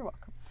 You're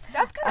welcome.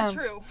 That's kind of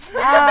true.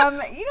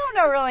 You don't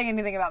know really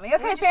anything about me.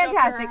 Okay, just showed up to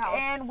her fantastic. house.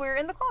 And we're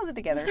in the closet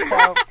together.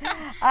 So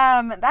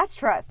that's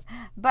trust.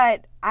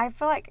 But I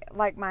feel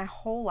like my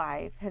whole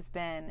life has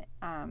been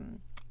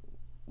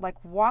like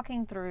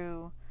walking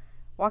through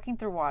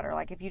water.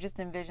 Like if you just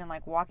envision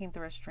like walking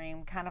through a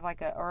stream, kind of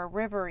like a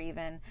river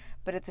even,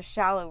 but it's a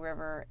shallow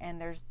river, and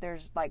there's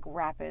like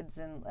rapids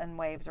and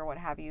waves or what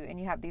have you, and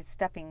you have these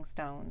stepping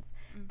stones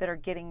that are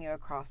getting you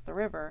across the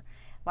river.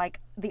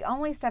 Like the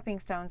only stepping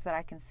stones that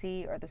I can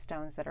see are the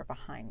stones that are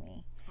behind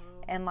me.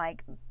 And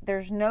like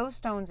there's no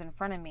stones in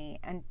front of me,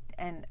 and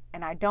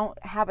I don't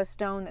have a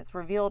stone that's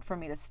revealed for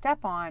me to step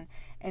on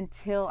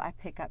until I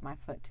pick up my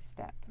foot to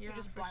step. You're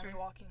just blindly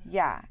walking.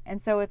 Yeah.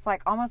 And so it's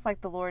like almost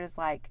like the Lord is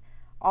like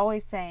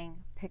always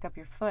saying, pick up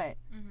your foot,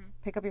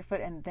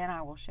 and then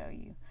I will show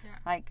you. Yeah.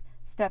 Like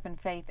step in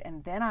faith,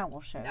 and then I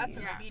will show That's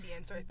you. an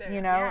obedience right there.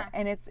 You know, Yeah.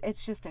 and it's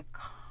just a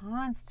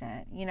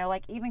constant,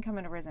 like even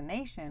coming to Risen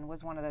Nation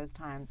was one of those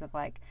times of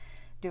like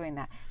doing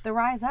that. The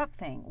Rise Up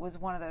thing was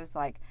one of those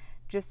like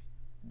just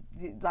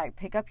like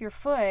pick up your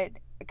foot,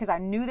 because I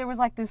knew there was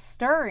like this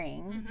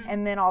stirring,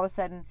 and then all of a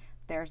sudden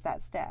there's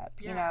that step,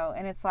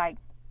 and it's like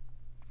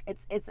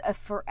it's a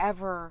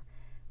forever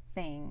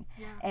thing.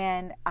 Yeah.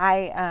 And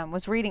I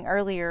was reading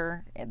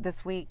earlier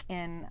this week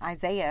in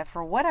Isaiah.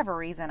 For whatever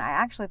reason, I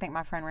actually think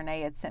my friend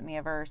Renee had sent me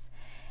a verse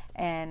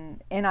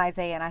and in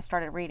Isaiah, and I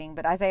started reading.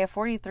 But Isaiah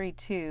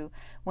 43:2,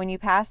 when you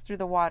pass through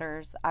the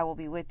waters, I will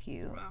be with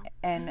you. Wow.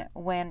 And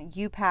when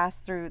you pass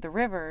through the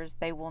rivers,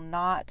 they will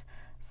not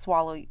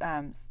sweep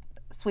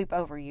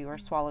over you or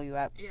swallow you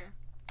up. Yeah.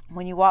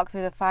 When you walk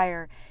through the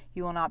fire,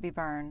 you will not be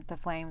burned. The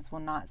flames will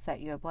not set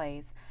you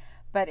ablaze.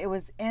 But it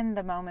was in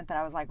the moment that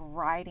I was like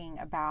writing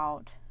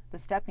about the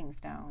stepping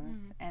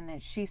stones, and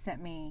that she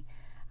sent me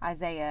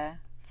Isaiah.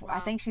 Wow. I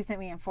think she sent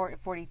me in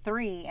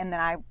 43, and then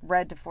I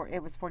read to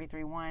it was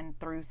 43:1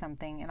 through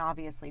something, and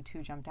obviously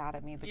 2 jumped out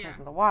at me because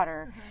of the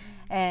water.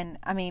 And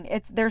I mean,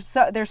 there's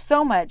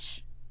so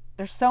much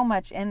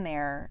in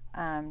there,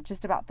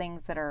 just about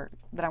things that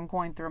I'm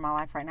going through in my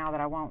life right now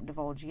that I won't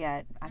divulge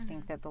yet. I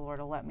think that the Lord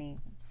will let me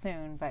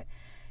soon, but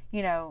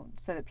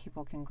so that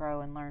people can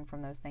grow and learn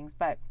from those things.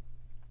 But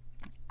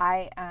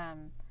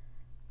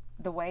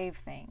the wave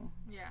thing,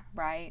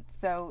 right?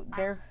 So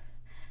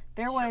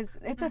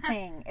it's a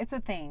thing. It's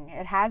a thing.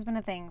 It has been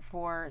a thing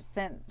for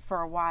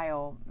a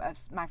while.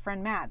 My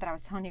friend Matt that I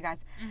was telling you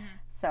guys.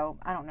 So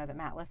I don't know that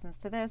Matt listens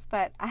to this,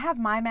 but I have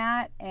my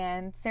Matt,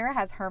 and Sarah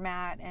has her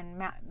Matt,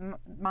 and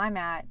my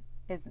Matt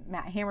is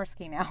Matt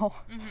Hammerski now.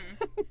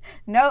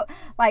 No,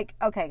 like,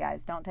 okay,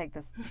 guys, don't take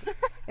this.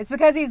 It's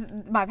because he's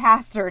my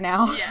pastor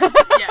now. Yes.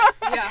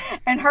 Yeah.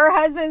 And her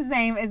husband's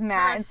name is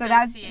Matt, Her and so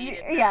that's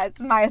associated it's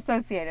my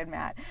associated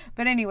Matt.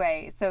 But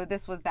anyway, so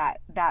this was that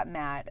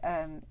Matt,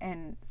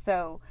 and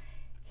so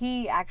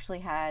he actually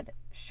had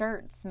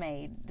shirts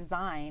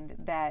designed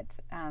that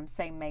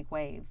say "Make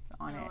Waves"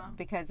 on it, wow.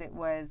 because it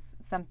was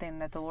something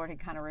that the Lord had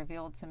kind of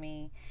revealed to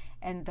me,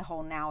 and the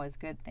whole "now is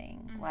good"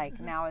 thing, like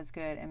now is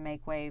good and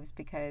make waves,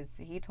 because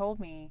He told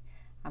me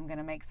I'm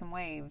gonna make some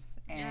waves,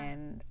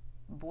 and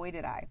boy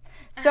did I.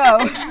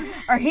 So,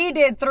 or He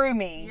did through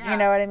me. Yeah. You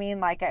know what I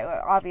mean? Like, it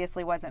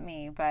obviously wasn't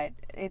me, but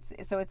it's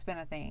been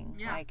a thing.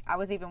 Yeah. Like, I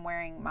was even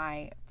wearing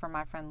for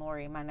my friend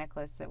Lori, my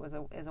necklace that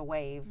is a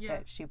wave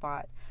that she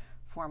bought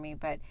for me.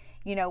 But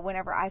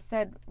whenever I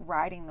said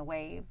riding the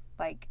wave,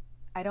 like,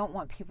 I don't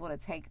want people to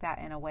take that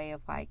in a way of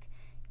like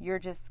you're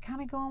just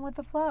kind of going with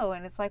the flow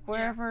and it's like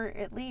wherever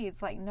it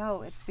leads. Like,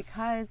 no, it's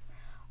because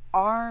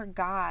our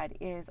God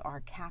is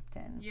our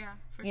captain. Yeah,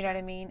 for You sure. know what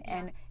I mean? Yeah.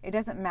 And it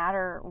doesn't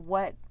matter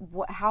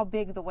how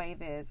big the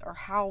wave is, or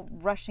how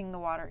rushing the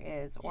water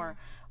is, or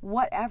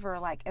whatever.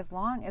 Like, as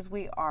long as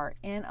we are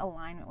in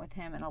alignment with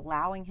Him and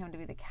allowing Him to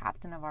be the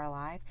captain of our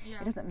life,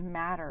 it doesn't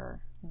matter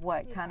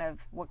what kind of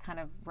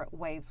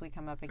waves we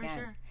come up against.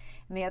 Sure.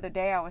 And the other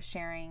day, I was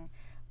sharing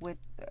with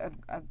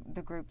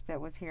the group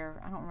that was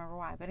here. I don't remember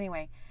why, but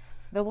anyway,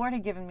 the Lord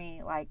had given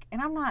me, like,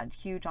 and I'm not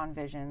huge on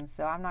visions,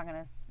 so I'm not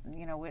going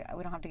to,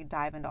 we don't have to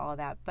dive into all of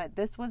that. But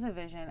this was a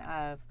vision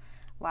of,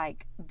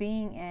 like,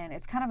 being in,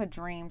 it's kind of a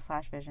dream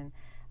 / vision.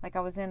 Like, I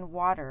was in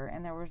water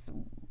and there was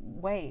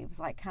waves,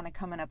 like, kind of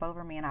coming up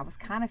over me. And I was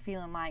kind of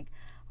feeling like,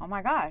 oh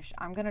my gosh,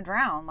 I'm going to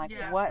drown. Like,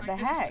 what the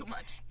heck? This is too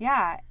much.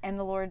 Yeah. And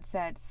the Lord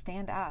said,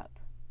 stand up.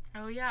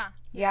 Oh, yeah.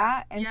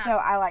 Yeah. And so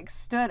I, like,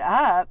 stood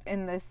up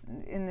in this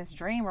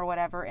dream or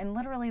whatever, and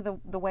literally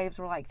the waves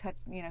were like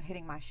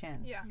hitting my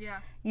shins. Yeah.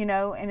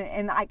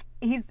 And like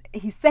he's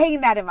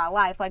saying that in my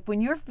life, like,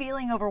 when you're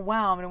feeling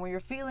overwhelmed and when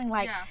you're feeling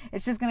like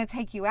it's just going to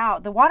take you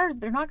out, the waters,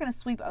 they're not going to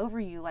sweep over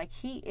you. Like,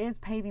 He is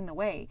paving the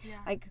way.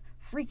 Like,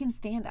 freaking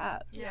stand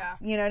up.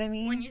 You know what I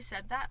mean? When you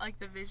said that, like,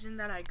 the vision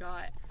that I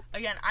got,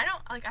 again,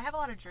 I have a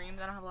lot of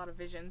dreams, I don't have a lot of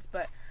visions,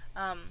 but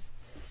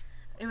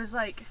it was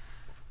like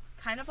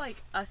kind of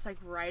like us, like,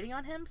 writing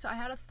on Him. So I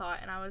had a thought,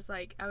 and I was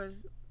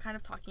kind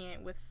of talking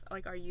it with,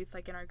 like, our youth,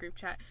 like, in our group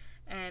chat,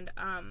 and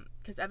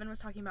because Evan was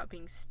talking about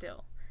being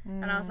still,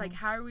 and I was like,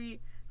 how are we,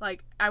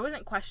 like, I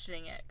wasn't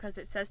questioning it because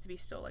it says to be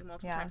still, like,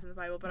 multiple times in the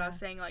Bible, but I was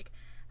saying, like,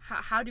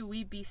 how do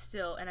we be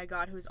still in a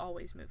God who is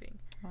always moving?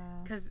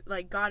 Because,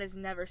 like, God has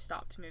never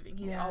stopped moving.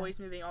 He's always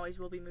moving, always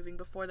will be moving.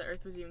 Before the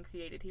earth was even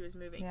created, He was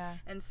moving.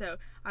 And so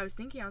I was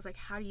thinking, I was like,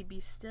 how do you be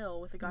still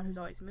with a God who's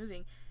always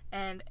moving?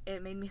 And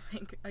it made me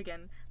think,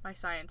 again, my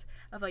science,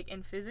 of, like,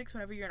 in physics,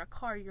 whenever you're in a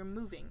car, you're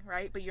moving,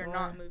 right? But you're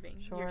not moving.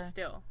 You're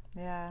still.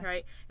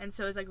 Right? And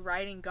so it's like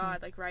riding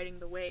God, like riding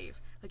the wave.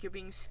 Like, you're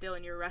being still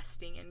and you're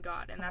resting in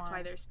God. And that's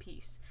why there's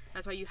peace.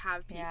 That's why you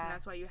have peace. And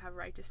that's why you have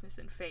righteousness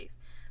and faith.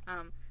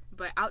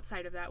 But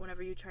outside of that,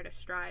 whenever you try to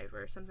strive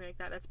or something like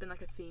that, that's been,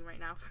 like, a theme right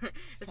now,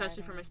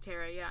 especially for Miss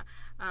Tara,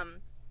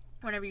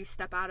 whenever you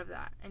step out of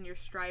that and you're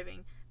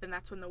striving, then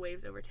that's when the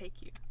waves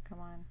overtake you. Come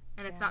on.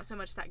 And it's not so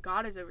much that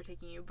God is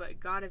overtaking you, but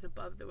God is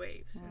above the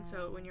waves. And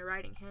so when you're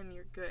riding Him,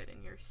 you're good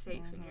and you're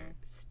safe and you're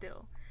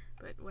still.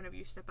 But whenever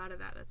you step out of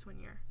that, that's when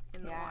you're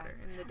in the water,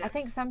 in the depths. I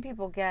think some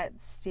people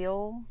get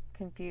still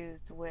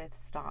confused with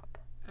stop.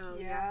 Oh,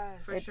 yeah,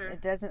 for sure.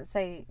 It doesn't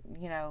say,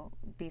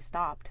 be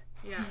stopped.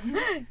 Yeah.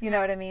 You know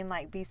what I mean?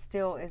 Like, be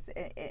still is,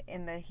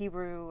 in the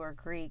Hebrew or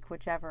Greek,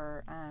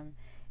 whichever,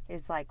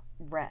 is like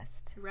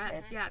rest.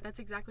 Rest, that's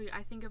exactly,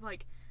 I think of,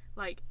 like,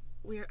 I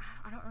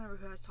don't remember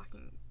who I was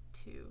talking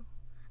to.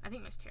 I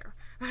think Miss Tara,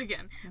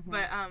 again.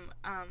 But,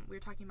 we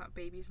were talking about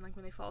babies and, like,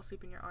 when they fall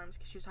asleep in your arms,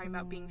 because she was talking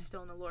about being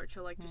still in the Lord.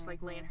 She'll, like, just,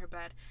 like, lay in her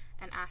bed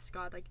and ask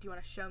God, like, do you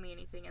want to show me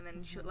anything? And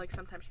then she'll, like,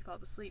 sometimes she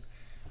falls asleep.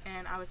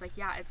 And I was like,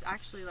 yeah, it's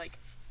actually, like,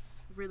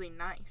 really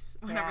nice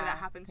whenever that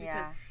happens,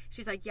 because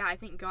she's like, I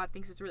think God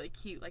thinks it's really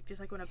cute, like, just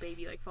like when a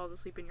baby, like, falls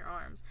asleep in your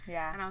arms.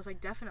 And I was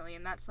like, definitely.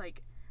 And that's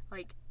like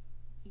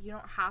you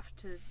don't have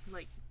to,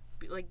 like,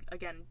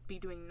 be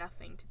doing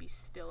nothing to be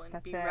still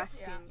and be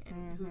resting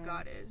in who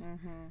God is.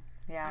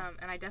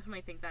 And I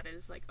definitely think that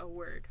is, like, a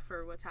word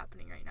for what's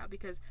happening right now,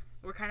 because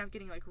we're kind of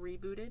getting, like,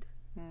 rebooted.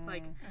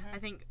 Like, I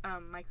think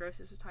Mike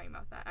Rosas was talking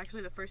about that.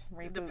 Actually,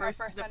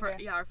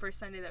 our first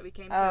Sunday that we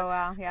came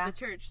to the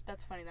church.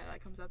 That's funny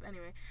that comes up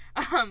anyway.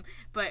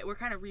 But we're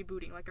kind of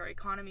rebooting. Like, our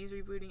economy is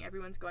rebooting.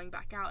 Everyone's going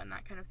back out and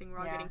that kind of thing. We're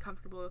all getting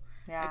comfortable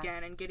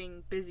again and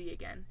getting busy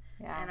again.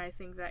 And I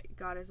think that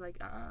God is like,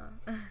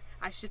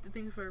 I shifted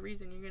things for a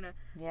reason. You're gonna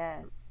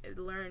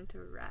learn to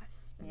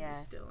rest and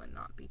be still and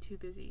not be too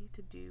busy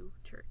to do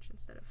church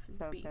instead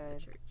of being the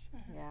church.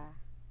 Yeah,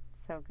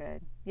 so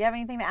good. You have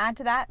anything to add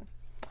to that,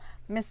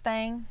 Miss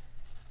Thang?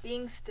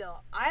 Being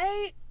still.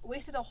 I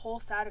wasted a whole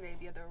Saturday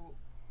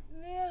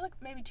like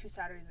maybe 2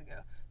 Saturdays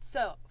ago.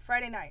 So,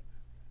 Friday night,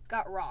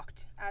 got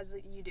rocked, as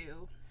you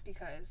do,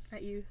 because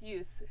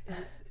youth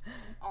is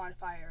on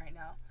fire right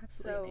now.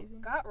 Absolutely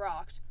amazing. Got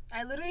rocked.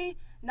 I literally,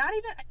 not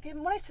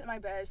even, when I sit in my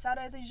bed,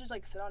 Saturdays I usually just,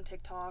 like, sit on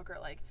TikTok or,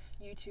 like,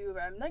 YouTube,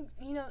 or I'm, like,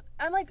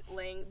 I'm, like,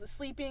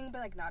 sleeping, but,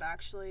 like, not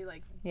actually,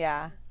 like,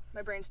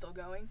 my brain's still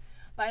going.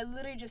 But I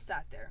literally just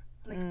sat there.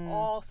 Like,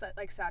 all set,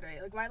 like,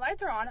 Saturday. Like, my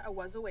lights are on, I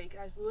was awake,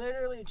 and I was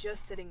literally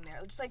just sitting there,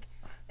 just, like,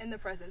 in the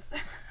presence.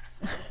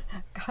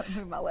 Gotta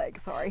move my leg,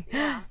 sorry.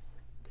 Yeah.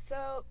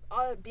 So,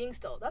 being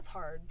still, that's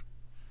hard.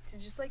 To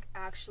just, like,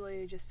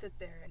 actually just sit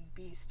there and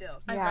be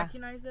still. I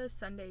recognize those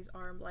Sundays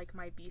are, like,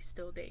 my be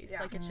still days.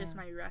 Like, it's just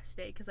my rest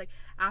day. Because, like,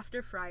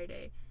 after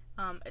Friday,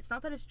 it's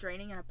not that it's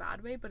draining in a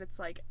bad way, but it's,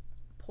 like,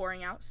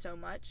 pouring out so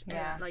much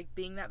and, like,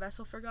 being that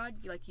vessel for God,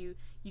 you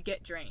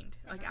get drained,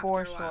 like, after a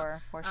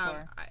while. For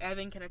sure.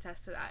 Evan can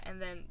attest to that.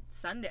 And then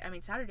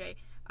Saturday,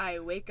 I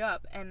wake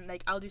up and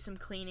like I'll do some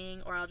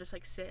cleaning, or I'll just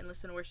like sit and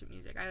listen to worship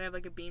music. I have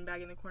like a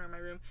beanbag in the corner of my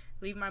room,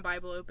 leave my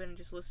Bible open and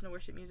just listen to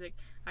worship music.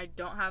 I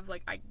don't have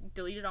like, I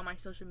deleted all my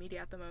social media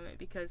at the moment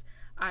because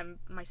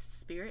my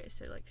spirit is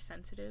so like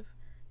sensitive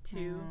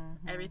to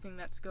everything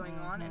that's going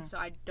on, and so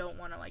I don't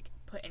want to like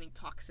put any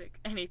toxic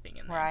anything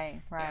in there.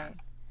 Right. Yeah.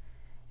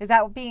 Is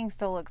that what being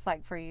still looks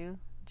like for you,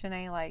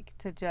 Janae? Like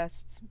to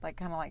just like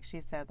kind of like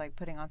she said, like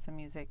putting on some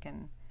music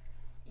and.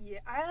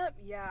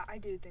 Yeah, I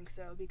do think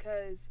so,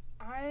 because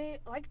I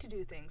like to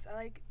do things. I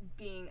like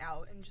being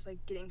out and just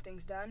like getting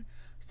things done.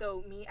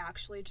 So me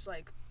actually just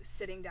like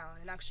sitting down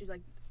and actually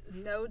like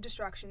no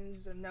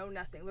distractions or no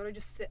nothing. Literally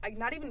just sit. Like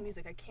not even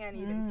music. I can't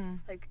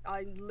even like.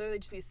 I literally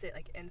just need to sit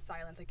like in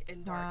silence, like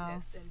in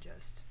darkness, and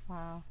just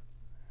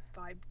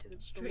vibe to the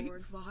Straight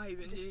Lord.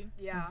 Vibing, Just, dude.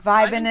 yeah.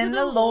 Vibing in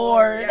the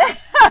Lord. Yeah.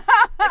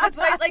 That's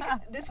what I,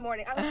 like, this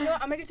morning. I was like, you know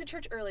what, I'm going to get to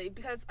church early,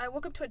 because I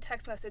woke up to a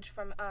text message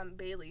from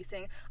Bailey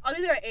saying, I'll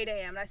be there at 8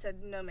 a.m. And I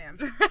said, no, ma'am.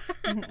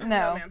 No.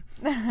 No,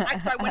 ma'am.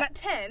 So I went at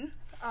 10,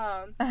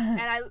 and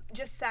I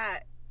just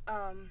sat,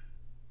 and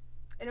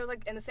it was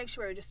like in the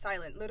sanctuary, just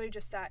silent. Literally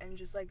just sat and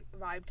just like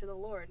vibe to the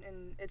Lord.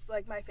 And it's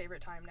like my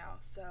favorite time now.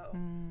 So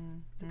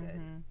it's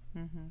good.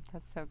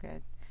 That's so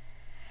good.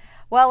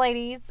 Well,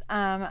 ladies,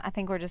 I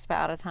think we're just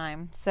about out of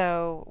time.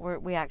 So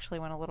we actually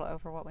went a little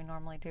over what we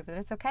normally do, but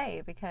it's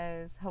okay,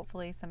 because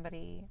hopefully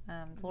somebody,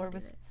 the Lord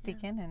was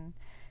speaking and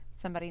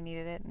somebody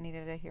needed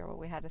to hear what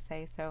we had to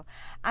say. So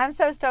I'm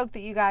so stoked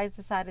that you guys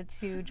decided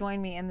to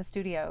join me in the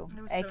studio,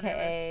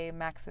 aka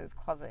Max's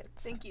closet.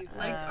 Thank you.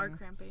 Legs are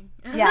cramping.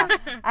 Yeah,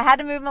 I had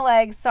to move my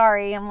legs.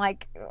 Sorry, I'm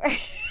like,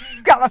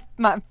 got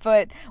my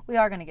foot. We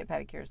are going to get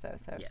pedicures though,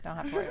 so don't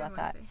have to worry about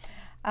that.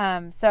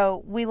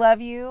 So we love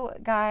you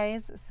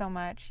guys so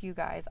much. You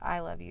guys,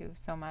 I love you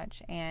so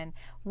much. And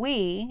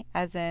we,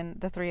 as in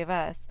the three of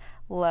us,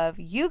 love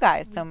you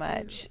guys so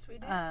much. Yes, we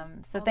do.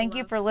 So thank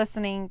you for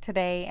listening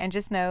today. And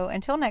just know,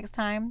 until next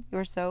time,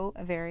 you're so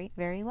very,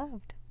 very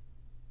loved.